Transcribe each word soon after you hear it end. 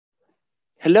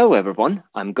Hello everyone,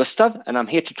 I'm Gustav and I'm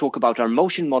here to talk about our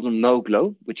motion model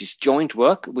MoGlow, which is joint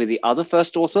work with the other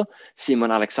first author, Simon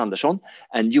Alexanderson,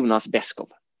 and Jonas Beskow.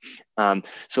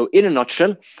 So in a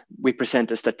nutshell, we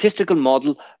present a statistical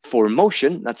model for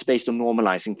motion that's based on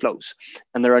normalizing flows.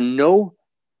 And there are no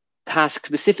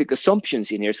task-specific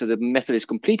assumptions in here, so the method is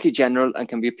completely general and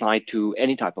can be applied to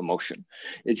any type of motion.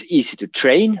 It's easy to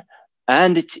train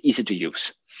and it's easy to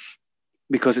use.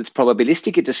 Because it's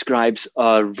probabilistic, it describes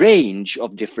a range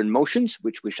of different motions,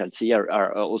 which we shall see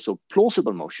are also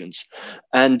plausible motions.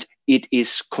 And it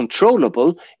is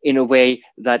controllable in a way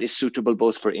that is suitable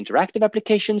both for interactive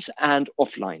applications and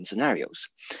offline scenarios.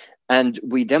 And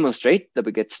we demonstrate that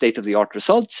we get state-of-the-art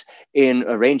results in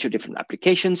a range of different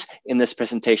applications. In this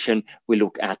presentation, we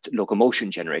look at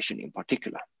locomotion generation in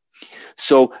particular.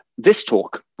 So this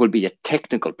talk will be a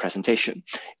technical presentation.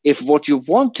 If what you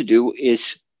want to do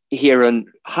is hear a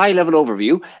high-level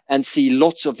overview and see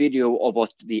lots of video of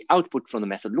what the output from the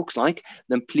method looks like,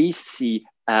 then please see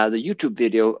the YouTube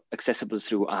video accessible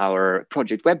through our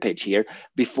project webpage here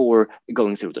before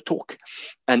going through the talk.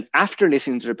 And after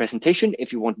listening to the presentation,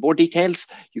 if you want more details,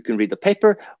 you can read the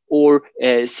paper or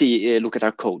look at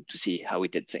our code to see how we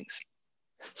did things.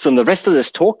 So in the rest of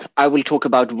this talk, I will talk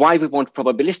about why we want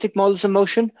probabilistic models of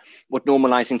motion, what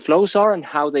normalizing flows are and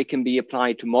how they can be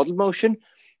applied to model motion,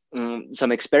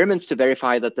 some experiments to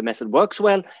verify that the method works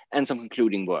well, and some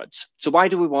concluding words. So why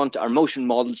do we want our motion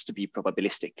models to be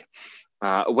probabilistic?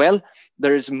 Well,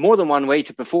 there is more than one way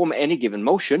to perform any given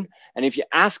motion. And if you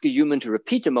ask a human to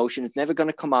repeat a motion, it's never going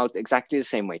to come out exactly the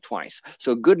same way twice.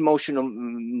 So a good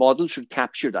motion model should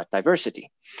capture that diversity.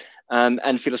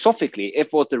 And philosophically,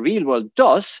 if what the real world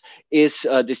does is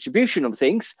a distribution of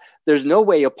things, there's no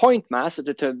way a point mass, a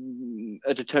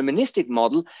deterministic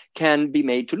model, can be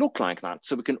made to look like that.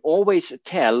 So we can always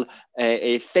tell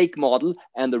a fake model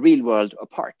and the real world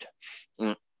apart.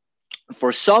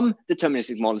 For some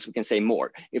deterministic models, we can say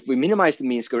more. If we minimize the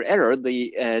mean square error,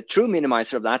 the true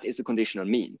minimizer of that is the conditional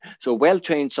mean. So a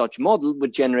well-trained such model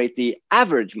would generate the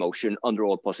average motion under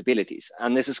all possibilities.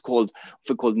 And this is called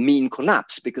mean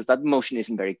collapse because that motion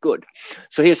isn't very good.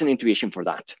 So here's an intuition for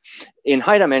that. In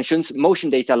high dimensions, motion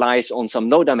data lies on some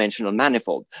low dimensional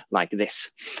manifold like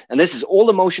this. And this is all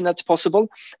the motion that's possible.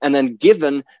 And then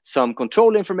given some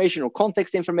control information or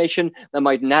context information that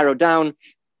might narrow down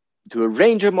to a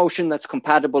range of motion that's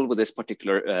compatible with this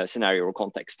particular scenario or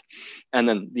context. And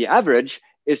then the average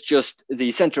is just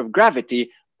the center of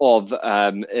gravity of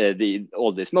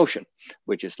all this motion,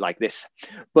 which is like this.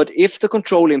 But if the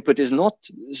control input is not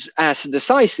as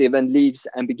decisive and leaves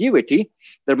ambiguity,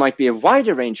 there might be a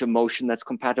wider range of motion that's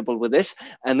compatible with this.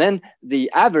 And then the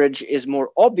average is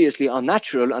more obviously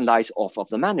unnatural and lies off of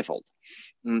the manifold.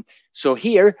 So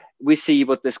here we see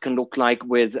what this can look like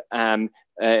with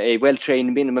a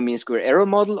well-trained minimum mean square error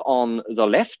model on the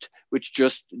left, which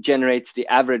just generates the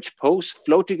average pose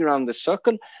floating around the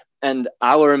circle, and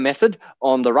our method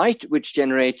on the right, which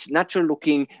generates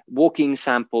natural-looking walking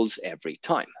samples every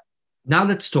time. Now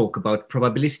let's talk about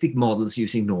probabilistic models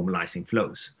using normalizing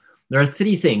flows. There are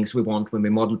three things we want when we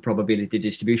model probability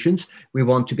distributions. We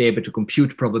want to be able to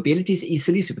compute probabilities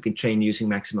easily so we can train using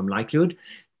maximum likelihood.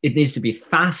 It needs to be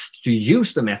fast to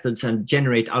use the methods and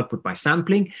generate output by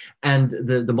sampling. And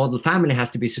the model family has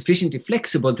to be sufficiently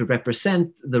flexible to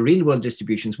represent the real world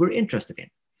distributions we're interested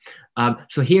in.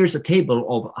 So here's a table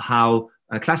of how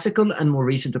classical and more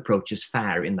recent approaches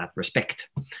fare in that respect.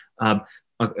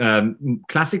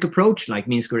 Classic approach like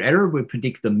mean square error will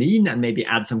predict the mean and maybe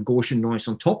add some Gaussian noise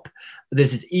on top.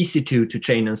 This is easy to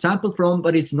train and sample from,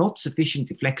 but it's not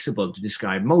sufficiently flexible to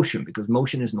describe motion because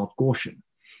motion is not Gaussian.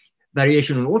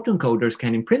 Variational autoencoders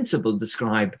can in principle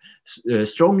describe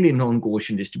strongly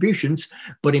non-Gaussian distributions,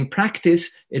 but in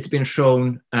practice, it's been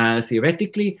shown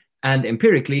theoretically and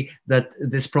empirically that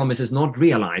this promise is not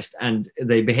realized and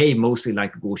they behave mostly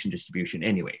like a Gaussian distribution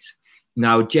anyways.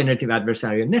 Now, generative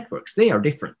adversarial networks, they are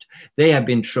different. They have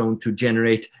been shown to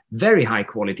generate very high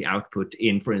quality output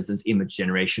in, for instance, image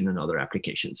generation and other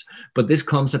applications. But this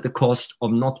comes at the cost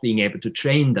of not being able to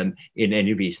train them in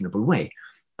any reasonable way.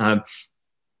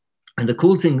 And the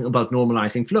cool thing about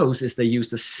normalizing flows is they use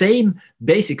the same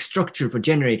basic structure for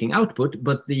generating output,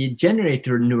 but the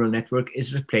generator neural network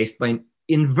is replaced by an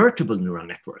invertible neural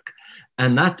network.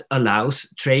 And that allows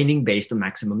training based on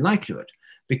maximum likelihood.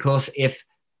 Because if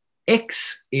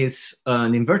x is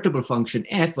an invertible function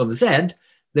f of z,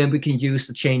 then we can use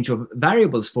the change of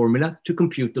variables formula to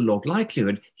compute the log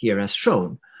likelihood here as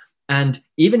shown. And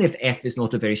even if f is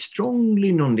not a very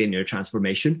strongly nonlinear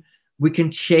transformation, we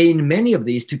can chain many of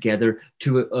these together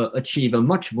to achieve a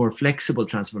much more flexible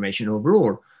transformation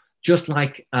overall. just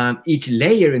like each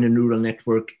layer in a neural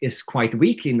network is quite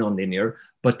weakly nonlinear,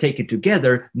 but taken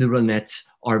together, neural nets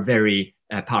are very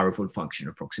powerful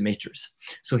function approximators.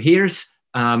 So here's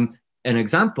an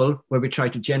example where we try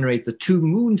to generate the 2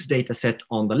 moons data set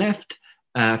on the left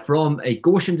from a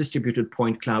Gaussian distributed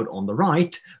point cloud on the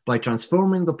right by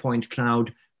transforming the point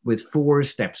cloud with 4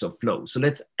 steps of flow. So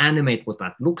let's animate what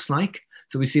that looks like.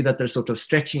 So we see that there's sort of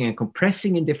stretching and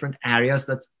compressing in different areas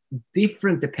that's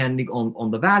different depending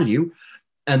on the value.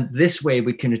 And this way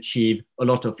we can achieve a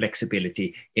lot of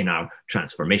flexibility in our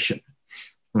transformation.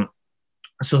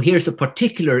 So here's a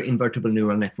particular invertible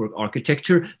neural network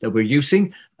architecture that we're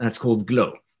using. It's called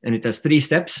GLOW. And it has 3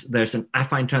 steps. There's an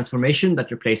affine transformation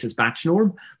that replaces batch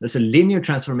norm. There's a linear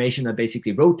transformation that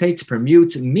basically rotates,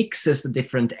 permutes, mixes the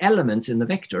different elements in the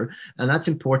vector. And that's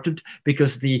important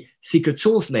because the secret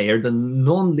source layer, the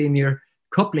nonlinear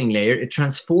coupling layer, it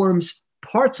transforms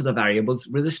parts of the variables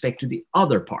with respect to the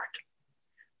other part.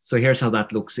 So here's how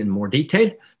that looks in more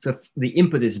detail. So if the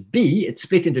input is B, it's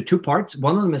split into 2 parts.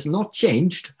 One of them is not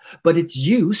changed, but it's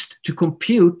used to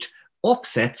compute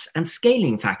offsets and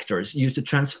scaling factors used to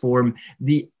transform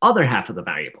the other half of the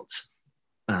variables,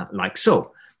 like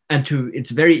so. And it's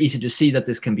very easy to see that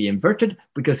this can be inverted,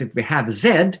 because if we have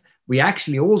Z, we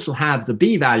actually also have the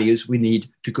B values we need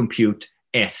to compute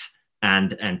S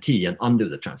and T and undo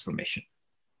the transformation.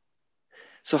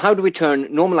 So how do we turn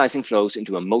normalizing flows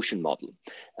into a motion model?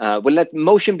 We'll let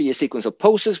motion be a sequence of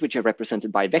poses, which are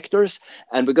represented by vectors.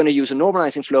 And we're going to use a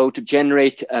normalizing flow to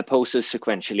generate poses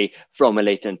sequentially from a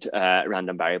latent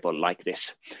random variable like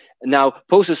this. Now,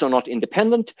 poses are not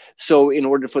independent. So in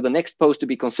order for the next pose to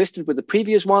be consistent with the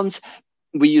previous ones,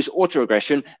 we use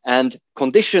autoregression and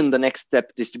condition the next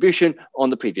step distribution on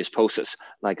the previous poses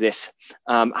like this.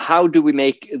 How do we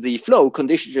make the flow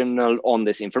conditional on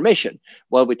this information?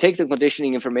 Well, we take the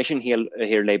conditioning information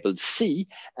here labeled C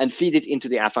and feed it into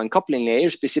the affine coupling layer,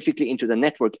 specifically into the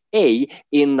network A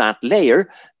in that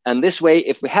layer. And this way,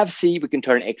 if we have C, we can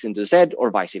turn X into Z or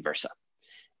vice versa.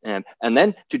 And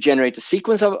then to generate a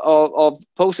sequence of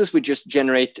poses, we just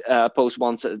generate pose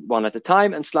one at a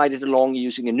time and slide it along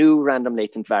using a new random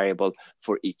latent variable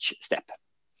for each step.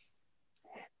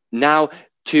 Now,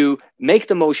 to make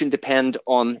the motion depend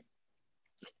on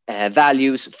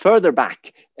values further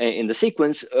back in the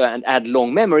sequence and add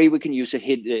long memory, we can use an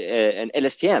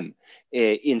LSTM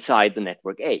inside the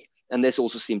network A. And this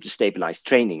also seems to stabilize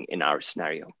training in our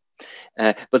scenario.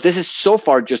 But this is so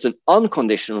far just an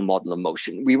unconditional model of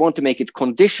motion. We want to make it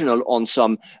conditional on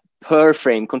some per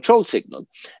frame control signal.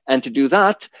 And to do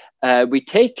that, we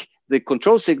take the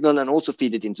control signal and also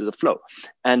feed it into the flow.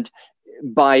 And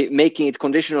by making it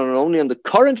conditional only on the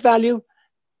current value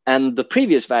and the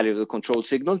previous value of the control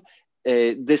signal,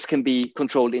 this can be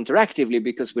controlled interactively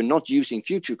because we're not using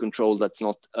future control that's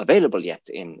not available yet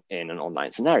in an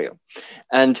online scenario.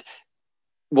 And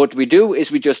what we do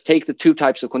is we just take the 2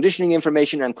 types of conditioning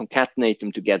information and concatenate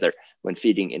them together when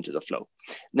feeding into the flow.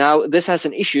 Now, this has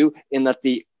an issue in that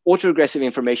the autoregressive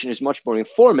information is much more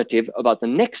informative about the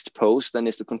next pose than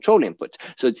is the control input.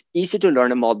 So it's easy to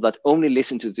learn a model that only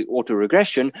listens to the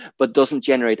autoregression, but doesn't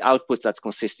generate outputs that's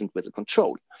consistent with the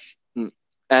control.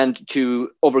 And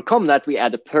to overcome that, we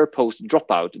add a per pose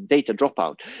dropout, data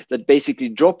dropout, that basically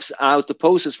drops out the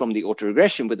poses from the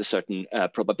autoregression with a certain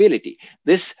probability.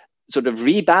 This sort of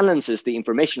rebalances the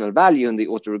informational value in the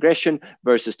autoregression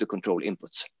versus the control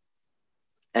inputs.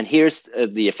 And here's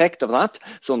the effect of that.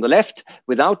 So on the left,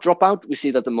 without dropout, we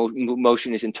see that the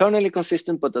motion is internally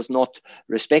consistent, but does not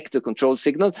respect the control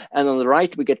signal. And on the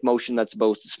right, we get motion that's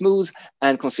both smooth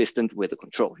and consistent with the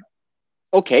control.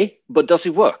 Okay, but does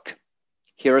it work?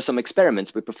 Here are some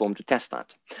experiments we performed to test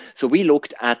that. So we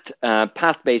looked at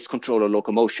path-based control of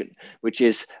locomotion, which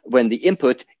is when the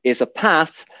input is a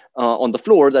path on the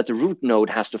floor that the root node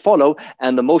has to follow,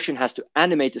 and the motion has to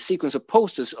animate a sequence of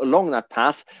poses along that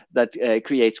path that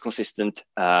creates consistent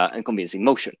and convincing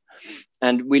motion.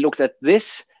 And we looked at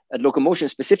this, at locomotion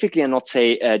specifically, and not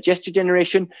say gesture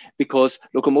generation, because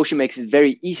locomotion makes it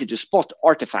very easy to spot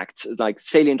artifacts, like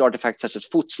salient artifacts such as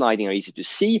foot sliding are easy to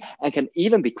see and can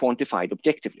even be quantified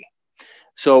objectively.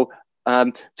 So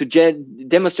to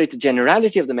demonstrate the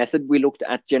generality of the method, we looked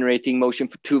at generating motion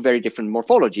for 2 very different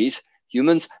morphologies,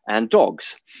 humans and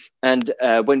dogs. And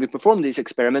when we performed these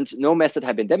experiments, no method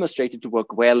had been demonstrated to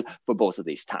work well for both of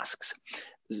these tasks.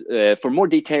 For more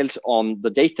details on the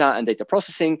data and data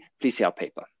processing, please see our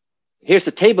paper. Here's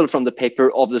the table from the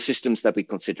paper of the systems that we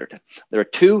considered. There are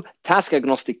 2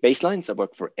 task-agnostic baselines that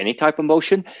work for any type of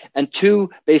motion, and 2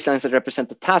 baselines that represent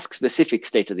the task-specific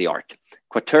state-of-the-art.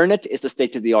 Quaternet is the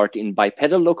state-of-the-art in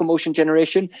bipedal locomotion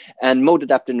generation, and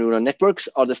mode-adaptive neural networks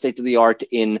are the state-of-the-art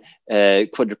in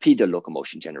quadrupedal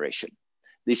locomotion generation.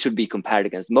 These should be compared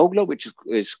against MoGlow, which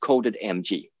is coded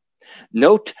MG.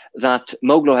 Note that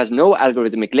MoGlow has no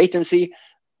algorithmic latency,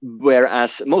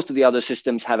 whereas most of the other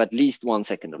systems have at least 1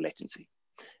 second of latency.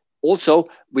 Also,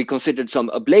 we considered some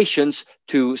ablations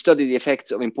to study the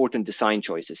effects of important design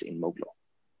choices in MoGlow.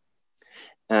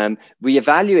 We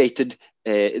evaluated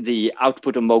the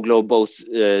output of MoGlow both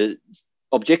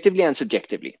objectively and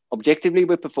subjectively. Objectively,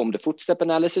 we performed a footstep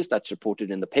analysis that's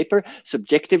reported in the paper.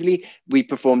 Subjectively, we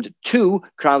performed 2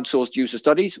 crowdsourced user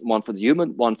studies, one for the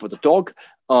human, one for the dog,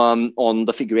 on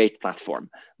the Figure 8 platform,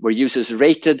 where users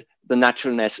rated the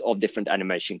naturalness of different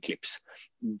animation clips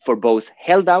for both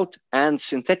held out and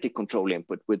synthetic control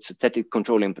input, with synthetic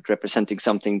control input representing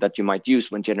something that you might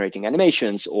use when generating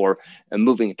animations or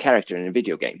moving a character in a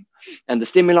video game. And the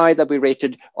stimuli that we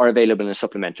rated are available in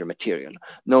supplementary material.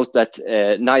 Note that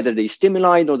neither the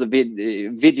stimuli nor the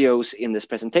videos in this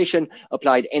presentation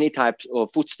applied any types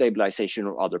of foot stabilization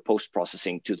or other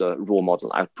post-processing to the raw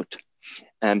model output.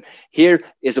 Here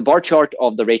is a bar chart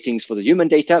of the ratings for the human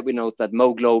data. We note that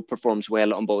MoGlow performs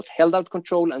well on both held out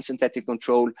control and synthetic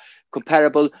control,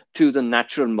 comparable to the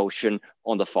natural motion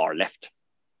on the far left.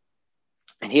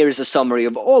 And here is a summary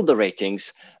of all the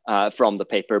ratings from the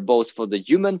paper, both for the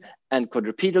human and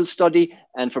quadrupedal study,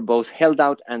 and for both held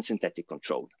out and synthetic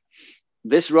control.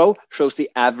 This row shows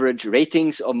the average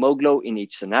ratings of MoGlow in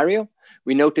each scenario.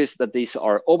 We notice that these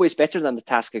are always better than the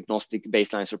task-agnostic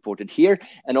baselines reported here,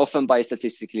 and often by a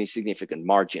statistically significant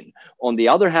margin. On the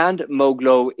other hand,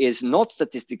 MoGlow is not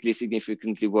statistically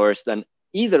significantly worse than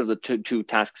either of the two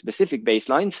task-specific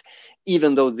baselines,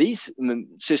 even though these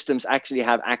systems actually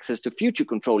have access to future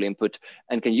control input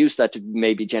and can use that to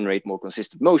maybe generate more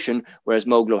consistent motion, whereas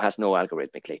MoGlow has no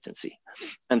algorithmic latency.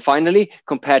 And finally,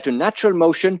 compared to natural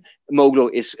motion,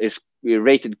 MoGlow is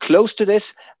rated close to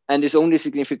this and is only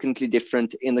significantly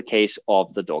different in the case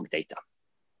of the dog data.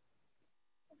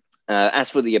 As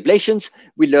for the ablations,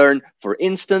 we learn, for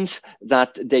instance,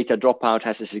 that data dropout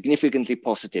has a significantly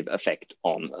positive effect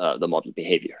on the model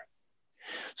behavior.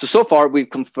 So far, we've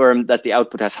confirmed that the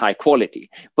output has high quality,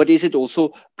 but is it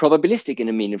also probabilistic in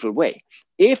a meaningful way?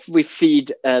 If we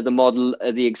feed the model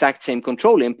the exact same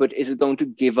control input, is it going to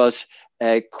give us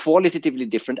a qualitatively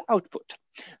different output?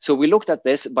 So we looked at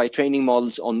this by training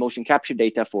models on motion capture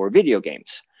data for video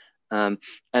games.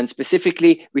 And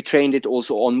specifically, we trained it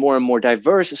also on more and more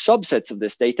diverse subsets of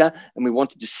this data, and we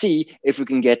wanted to see if we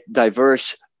can get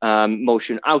diverse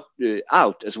motion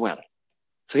out as well.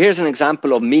 So here's an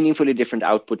example of meaningfully different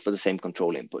output for the same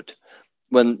control input.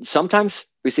 When sometimes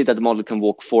we see that the model can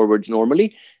walk forwards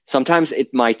normally, sometimes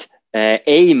it might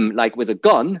aim like with a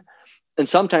gun, and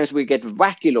sometimes we get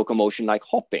wacky locomotion like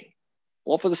hopping,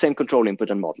 all for the same control input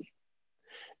and model.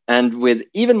 And with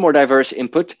even more diverse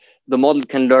input, the model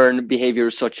can learn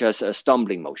behaviors such as a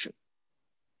stumbling motion.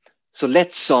 So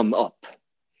let's sum up.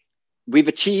 We've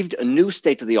achieved a new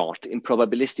state of the art in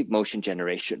probabilistic motion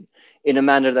generation in a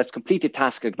manner that's completely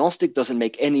task agnostic, doesn't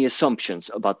make any assumptions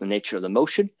about the nature of the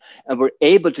motion, and we're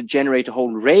able to generate a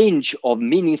whole range of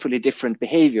meaningfully different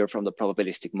behavior from the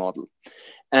probabilistic model.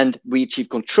 And we achieve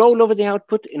control over the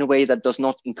output in a way that does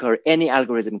not incur any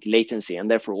algorithmic latency, and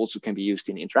therefore also can be used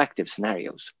in interactive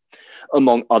scenarios.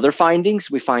 Among other findings,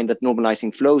 we find that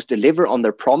normalizing flows deliver on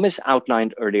their promise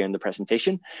outlined earlier in the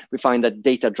presentation. We find that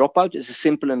data dropout is a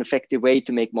simple and effective way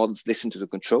to make models listen to the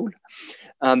control.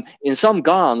 In some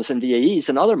GANs and VAEs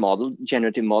and other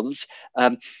generative models,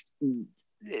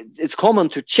 it's common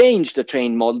to change the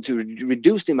trained model to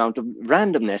reduce the amount of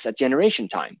randomness at generation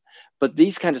time. But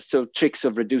these kinds of tricks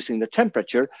of reducing the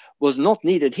temperature was not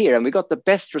needed here. And we got the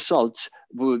best results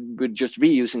with just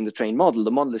reusing the trained model. The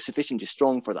model is sufficiently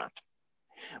strong for that.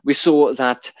 We saw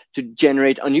that to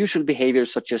generate unusual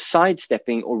behaviors such as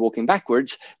sidestepping or walking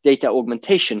backwards, data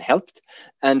augmentation helped.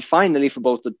 And finally, for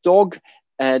both the dog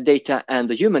data and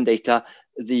the human data,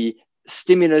 the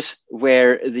stimulus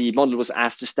where the model was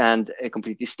asked to stand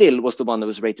completely still was the one that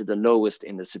was rated the lowest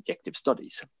in the subjective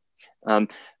studies.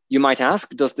 You might ask,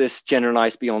 does this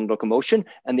generalize beyond locomotion?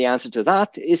 And the answer to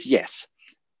that is yes.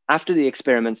 After the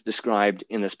experiments described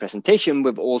in this presentation,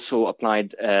 we've also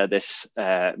applied this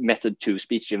method to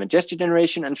speech-driven gesture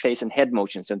generation and face and head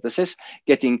motion synthesis,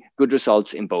 getting good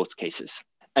results in both cases.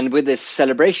 And with this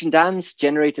celebration dance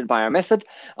generated by our method,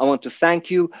 I want to thank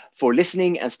you for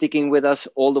listening and sticking with us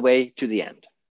all the way to the end.